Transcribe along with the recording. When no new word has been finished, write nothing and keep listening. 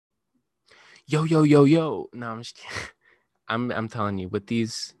Yo, yo, yo, yo. No, I'm just kidding. I'm telling you, with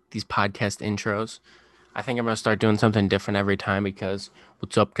these podcast intros, I think I'm gonna start doing something different every time because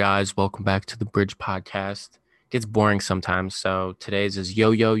what's up, guys? Welcome back to the Bridge Podcast. Gets boring sometimes, so today's is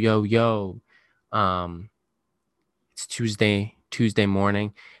yo, yo, yo, yo. Um, it's Tuesday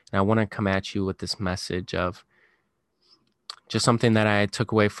morning, and I want to come at you with this message of just something that I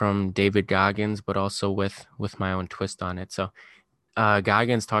took away from David Goggins, but also with my own twist on it. So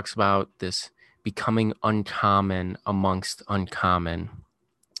Goggins talks about this becoming uncommon amongst uncommon.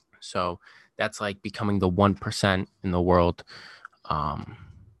 So that's like becoming the 1% in the world, um,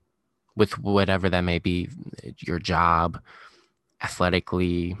 with whatever that may be, your job,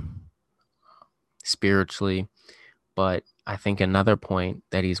 athletically, spiritually. But I think another point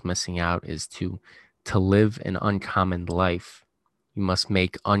that he's missing out is to live an uncommon life. You must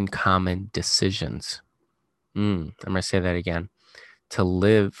make uncommon decisions. I'm going to say that again. To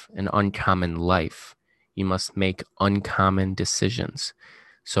live an uncommon life, you must make uncommon decisions.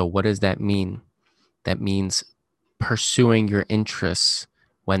 So, what does that mean? That means pursuing your interests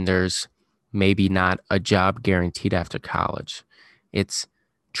when there's maybe not a job guaranteed after college. It's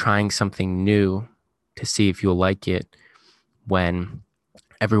trying something new to see if you'll like it when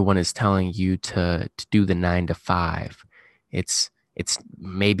everyone is telling you to do the 9 to 5. It's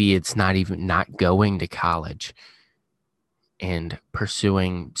maybe it's not even not going to college and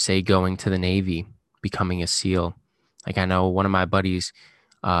pursuing, say, going to the Navy, becoming a SEAL. Like I know one of my buddies,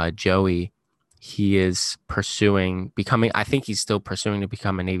 Joey, he is I think he's still pursuing to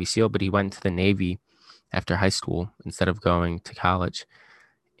become a Navy SEAL, but he went to the Navy after high school instead of going to college.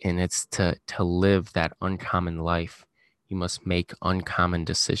 And it's to live that uncommon life. You must make uncommon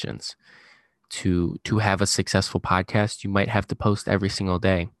decisions. To have a successful podcast, you might have to post every single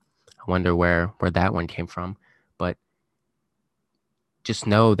day. I wonder where that one came from. But just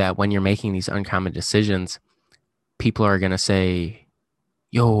know that when you're making these uncommon decisions, people are going to say,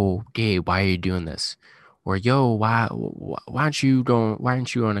 yo, Gabe, why are you doing this? Or, yo, why aren't you going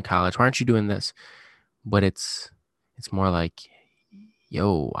to college? Why aren't you doing this? But it's more like,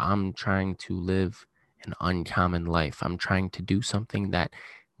 yo, I'm trying to live an uncommon life. I'm trying to do something that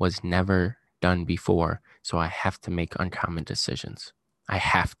was never done before. So I have to make uncommon decisions. I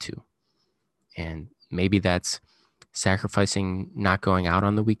have to. And maybe that's sacrificing not going out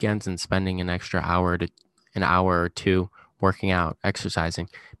on the weekends and spending an hour or two working out, exercising,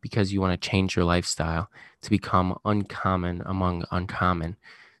 because you want to change your lifestyle to become uncommon among uncommon.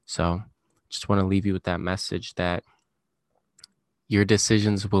 So just want to leave you with that message that your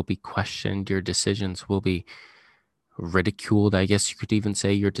decisions will be questioned. Your decisions will be ridiculed. I guess you could even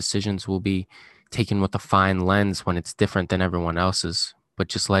say your decisions will be taken with a fine lens when it's different than everyone else's, but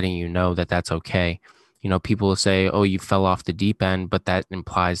just letting you know that that's okay. People will say, oh, you fell off the deep end, but that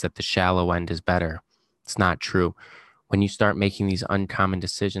implies that the shallow end is better. It's not true. When you start making these uncommon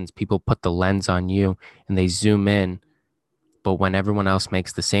decisions, people put the lens on you and they zoom in. But when everyone else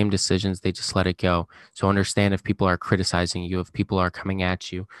makes the same decisions, they just let it go. So understand, if people are criticizing you, if people are coming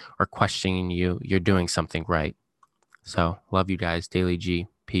at you or questioning you, you're doing something right. So love you guys. DailyG.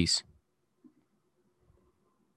 Peace.